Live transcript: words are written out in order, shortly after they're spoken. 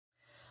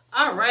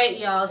All right,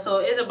 y'all, so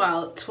it's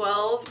about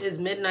 12, it's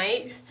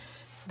midnight.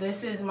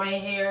 This is my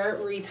hair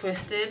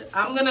retwisted.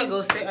 I'm gonna go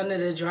sit under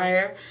the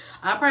dryer.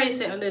 I'll probably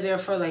sit under there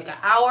for like an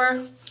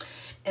hour,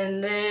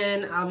 and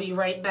then I'll be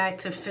right back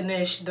to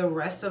finish the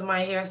rest of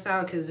my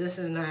hairstyle because this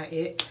is not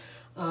it.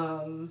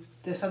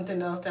 There's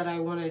something else that I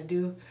want to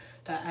do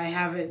that I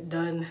haven't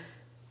done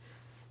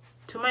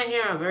to my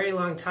hair in a very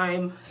long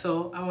time,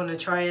 so I want to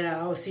try it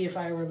out, see if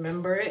I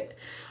remember it.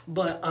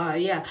 But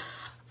yeah,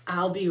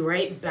 I'll be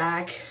right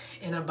back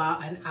in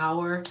about an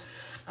hour.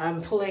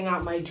 I'm pulling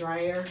out my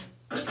dryer.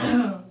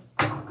 Pulling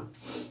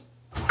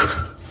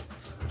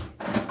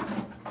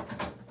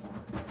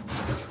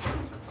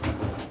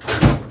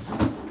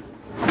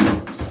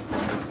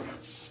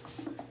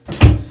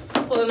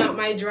out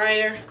my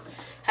dryer.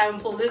 Haven't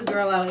pulled this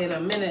girl out in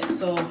a minute,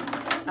 so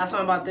that's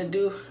what I'm about to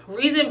do.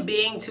 Reason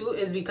being too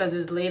is because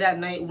it's late at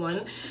night,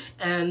 one,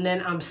 and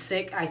then I'm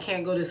sick. I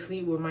can't go to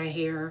sleep with my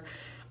hair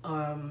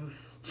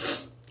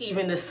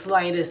even the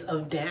slightest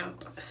of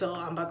damp. So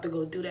I'm about to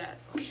go do that.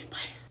 Okay, bye.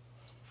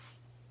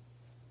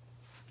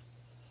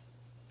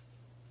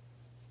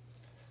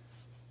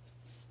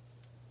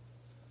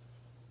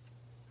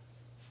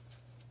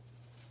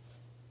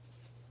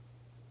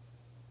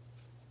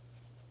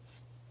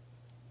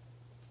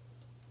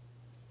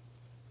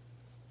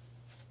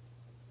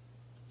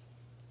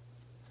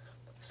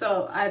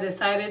 So I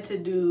decided to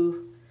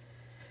do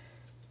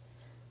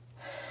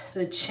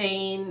the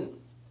chain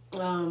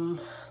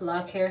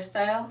lock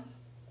hairstyle.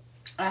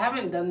 I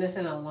haven't done this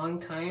in a long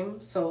time,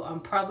 so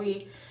I'm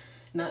probably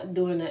not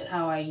doing it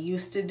how I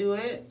used to do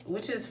it,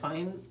 which is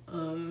fine.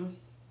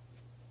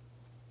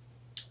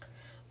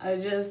 I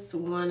just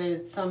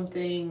wanted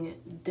something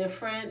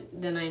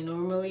different than I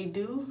normally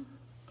do.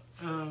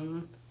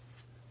 I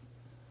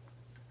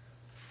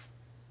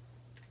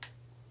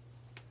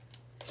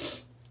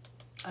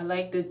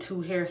like the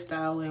 2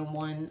 hairstyle in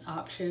 1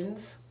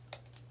 options.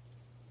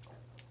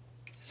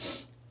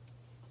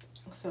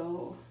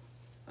 So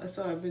that's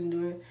what I've been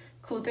doing.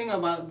 Cool thing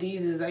about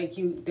these is like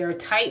they're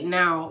tight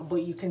now,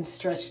 but you can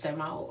stretch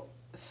them out.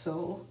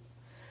 So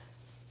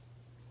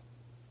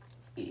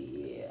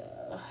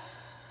yeah.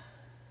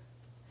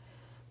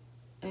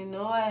 I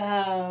know I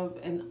have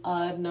an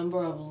odd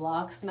number of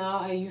locks now.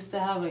 I used to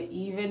have an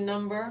even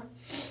number,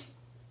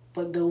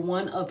 but the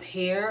one up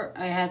here,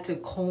 I had to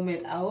comb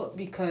it out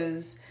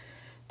because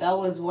that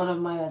was one of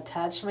my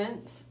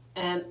attachments.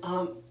 And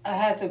I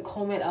had to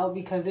comb it out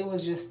because it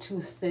was just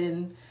too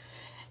thin.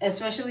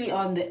 Especially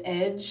on the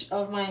edge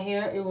of my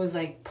hair, it was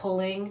like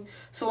pulling.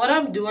 So what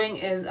I'm doing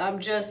is I'm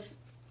just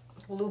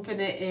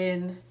looping it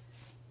in,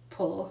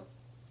 pull.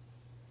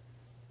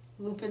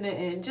 Looping it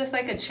in, just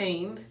like a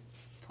chain,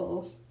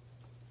 pull.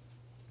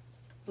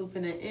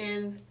 Looping it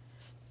in,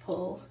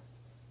 pull.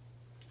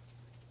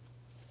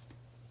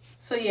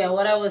 So yeah,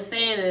 what I was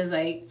saying is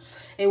like,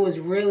 it was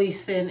really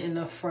thin in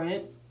the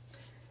front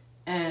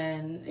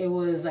and it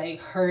was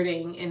like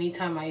hurting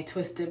anytime I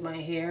twisted my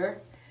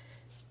hair.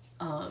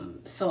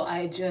 So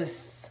I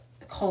just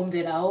combed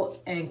it out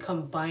and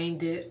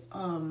combined it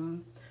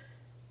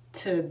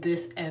to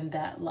this and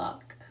that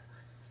lock.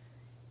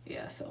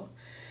 Yeah, so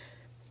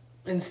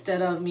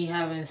instead of me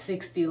having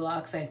 60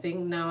 locks, I think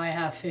now I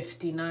have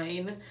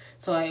 59.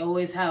 So I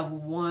always have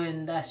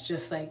one that's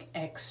just like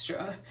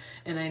extra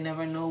and I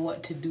never know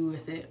what to do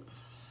with it.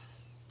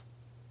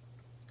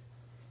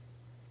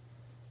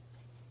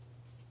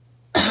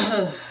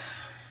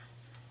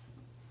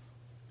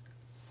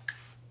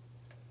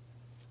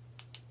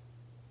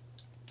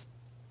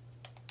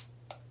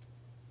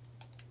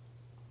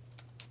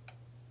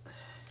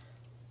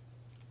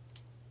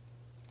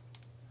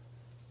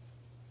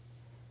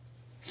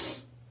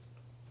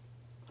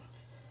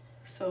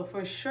 So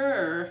for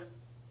sure,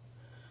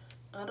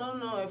 I don't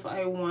know if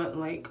I want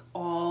like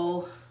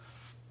all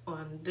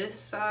on this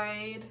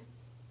side.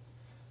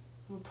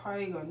 I'm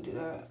probably gonna do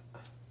that.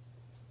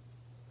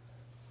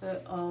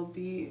 That I'll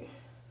be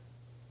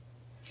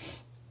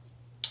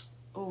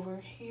over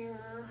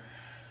here.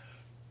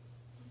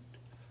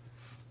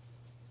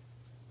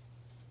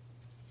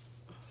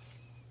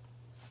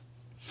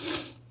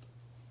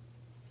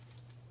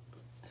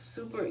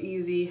 Super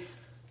easy,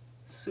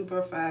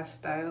 super fast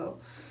style.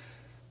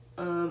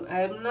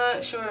 I'm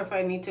not sure if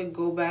I need to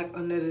go back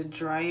under the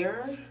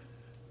dryer.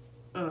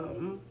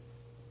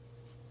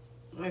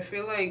 I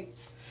feel like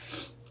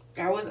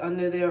I was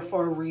under there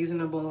for a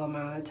reasonable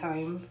amount of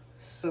time,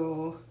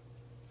 so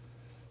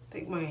I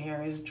think my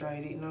hair is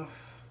dried enough.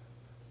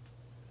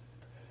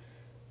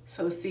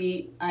 So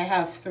see, I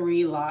have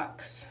 3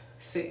 locks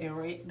sitting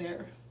right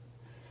there.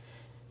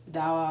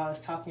 That's what I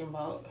was talking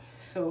about.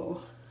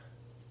 So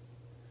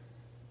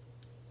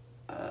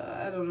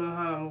I don't know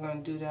how I'm gonna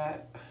do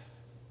that.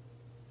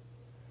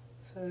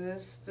 So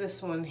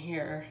this one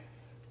here.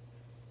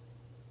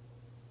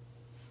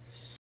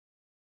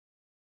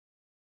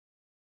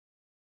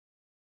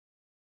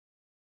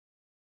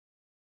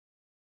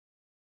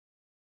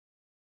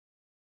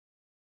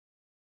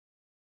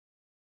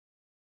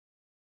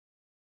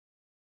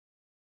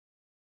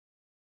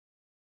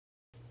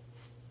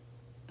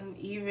 And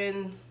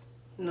even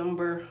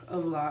number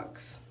of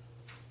locks.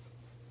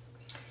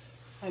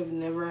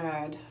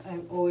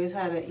 I've always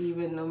had an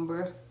even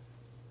number.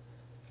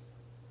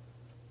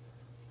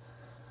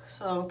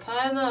 So I'm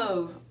kind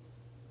of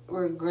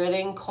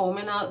regretting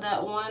combing out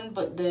that one,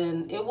 but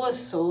then it was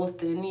so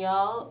thin,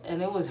 y'all,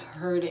 and it was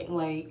hurting.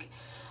 Like,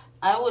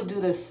 I would do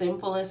the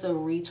simplest of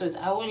retwists.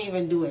 I wouldn't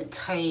even do it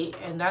tight,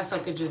 and that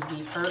sucker could just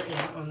be hurting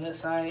on this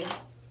side.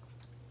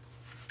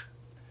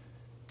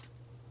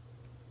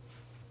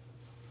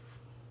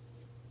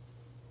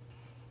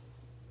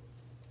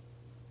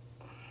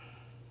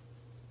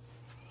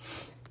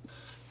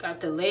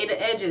 Got to lay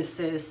the edges,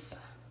 sis.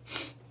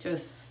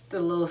 Just the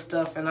little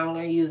stuff, and I'm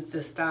gonna use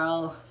the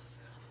Style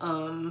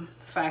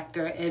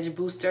Factor Edge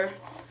Booster.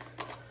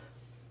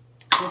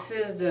 This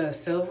is the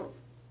silver.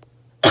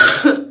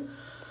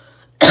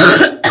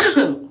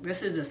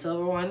 This is the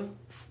silver one.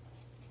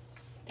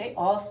 They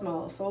all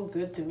smell so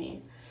good to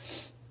me.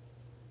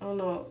 I don't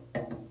know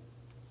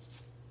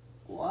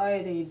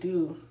why they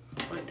do,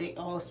 but they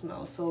all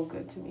smell so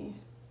good to me.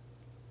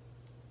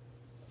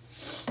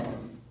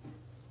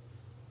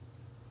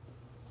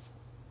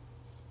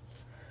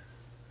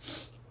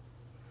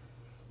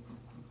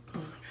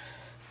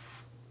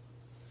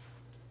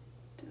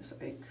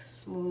 Just like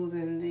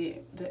smoothing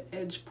the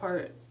edge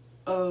part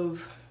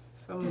of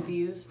some of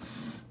these.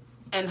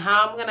 And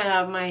how I'm gonna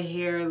have my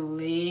hair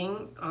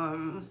laying,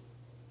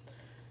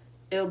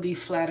 it'll be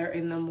flatter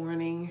in the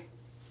morning,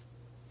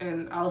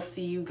 and I'll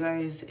see you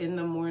guys in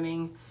the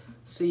morning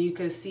so you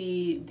can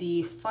see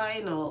the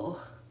final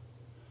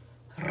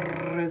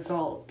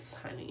results,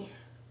 honey.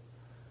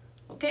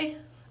 Okay?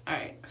 All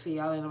right, see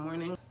y'all in the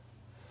morning.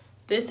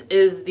 This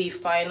is the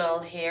final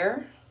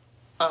hair.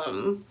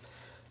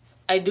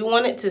 I do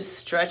want it to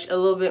stretch a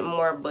little bit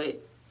more,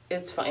 but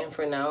it's fine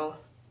for now.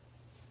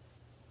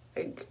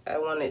 I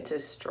want it to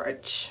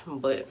stretch,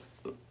 but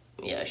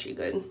yeah, she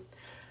good.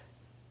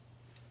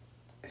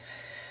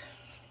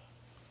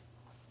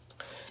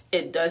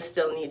 It does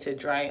still need to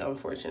dry,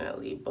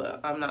 unfortunately,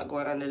 but I'm not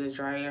going under the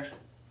dryer.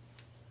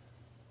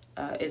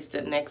 It's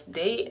the next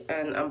day,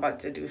 and I'm about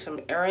to do some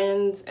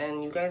errands,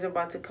 and you guys are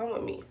about to come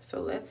with me.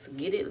 So let's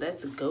get it.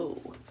 Let's go.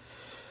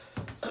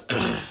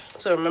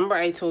 So remember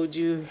I told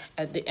you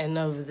at the end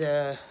of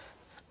the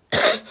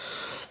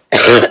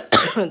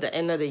the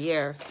end of the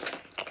year,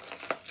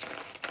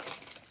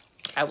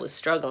 I was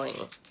struggling,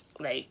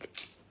 like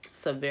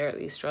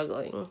severely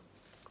struggling.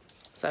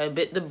 So I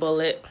bit the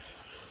bullet,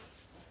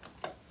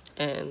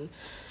 and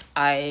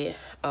I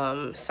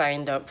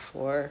signed up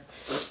for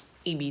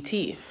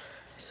EBT.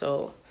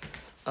 So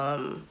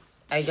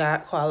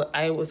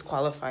I was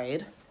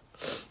qualified.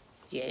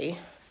 Yay.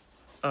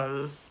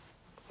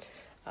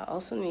 I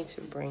also need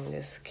to bring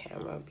this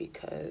camera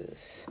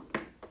because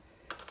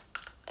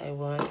I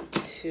want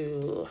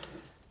to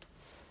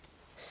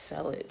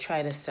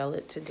try to sell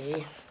it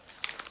today.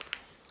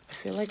 I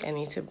feel like I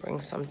need to bring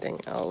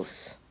something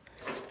else.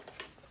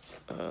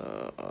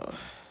 I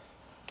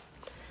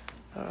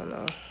don't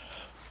know.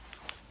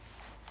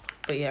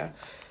 But yeah.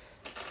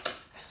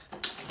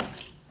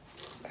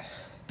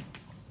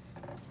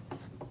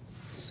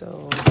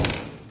 So,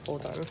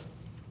 hold on.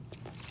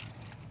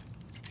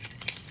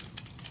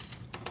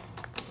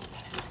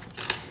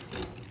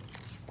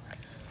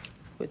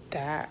 With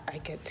that, I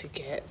get to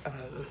get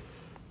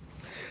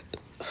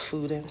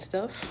food and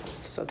stuff,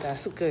 so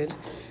that's good.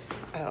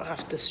 I don't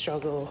have to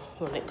struggle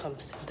when it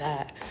comes to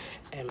that.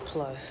 And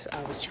plus,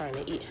 I was trying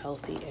to eat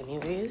healthy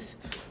anyways,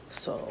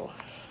 so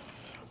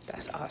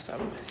that's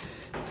awesome.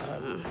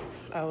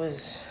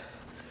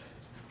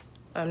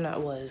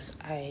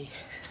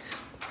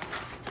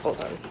 Hold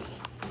on.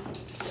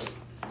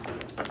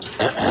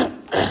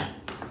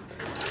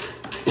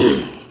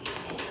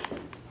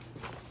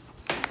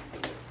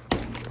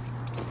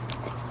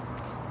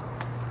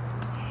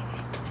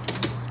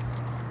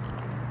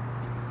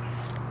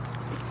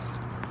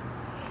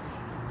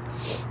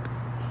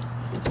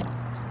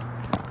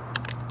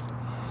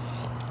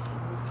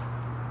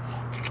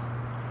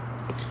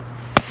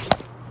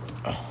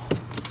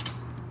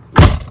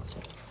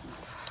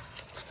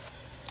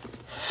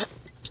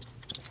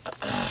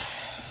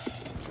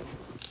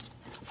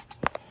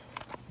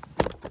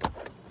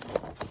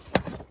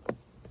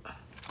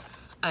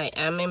 I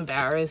am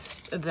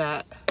embarrassed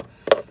that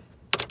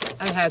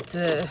I had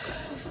to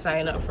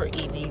sign up for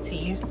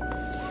EBT.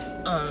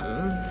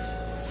 Oh,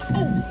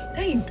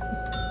 dang.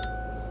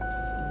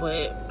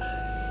 But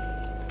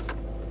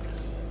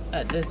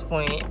at this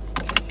point,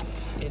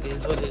 it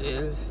is what it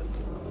is.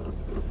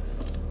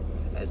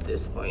 At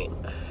this point.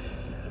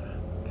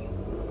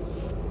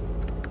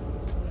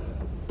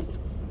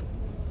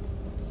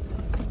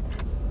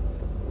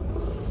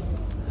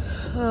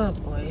 Oh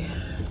boy.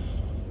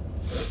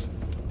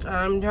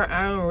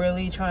 I'm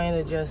really trying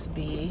to just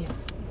be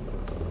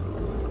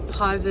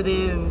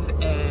positive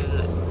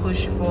and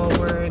push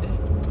forward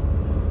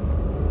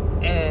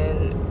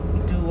and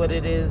do what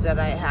it is that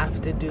I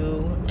have to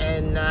do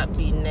and not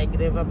be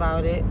negative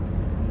about it.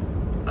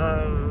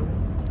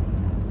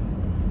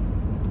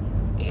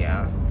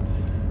 Yeah,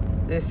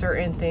 There's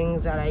certain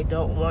things that I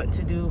don't want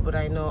to do, but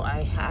I know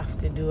I have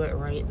to do it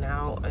right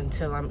now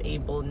until I'm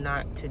able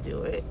not to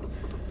do it.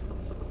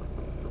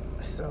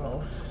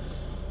 So,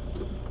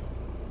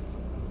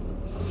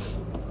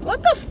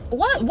 what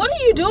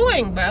are you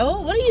doing,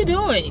 bro? What are you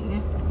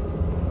doing?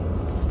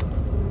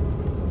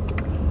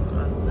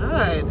 Oh my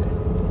God.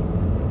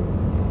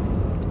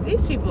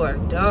 These people are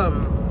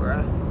dumb,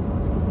 bruh.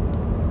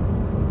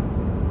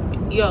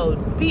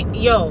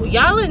 Yo,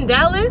 y'all in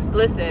Dallas?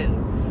 Listen,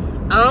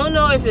 I don't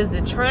know if it's the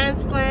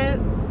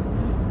transplants.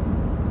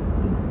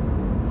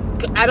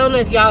 I don't know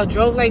if y'all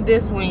drove like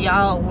this when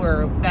y'all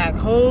were back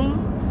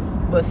home.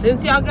 But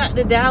since y'all got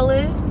to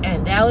Dallas,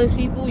 and Dallas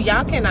people,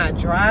 y'all cannot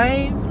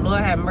drive. Lord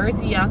have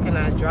mercy, y'all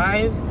cannot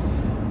drive.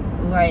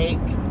 Like,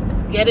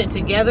 get it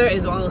together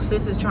is all the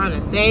sis is trying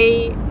to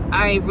say.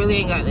 I really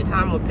ain't got the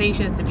time or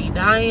patience to be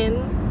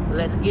dying.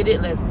 Let's get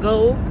it, let's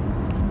go.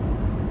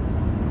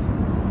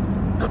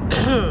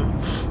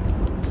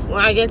 When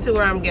I get to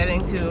where I'm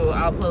getting to,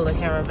 I'll pull the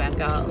camera back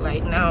out.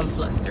 Like, now I'm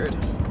flustered.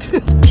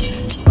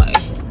 Bye.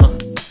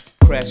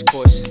 Crash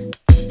course.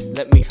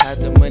 Let me hide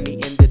the money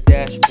in the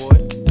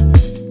dashboard.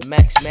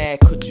 Max mad,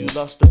 could you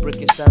lost the brick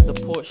inside the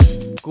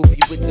Porsche? Goofy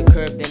with the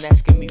curve, then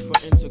asking me for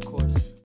intercourse.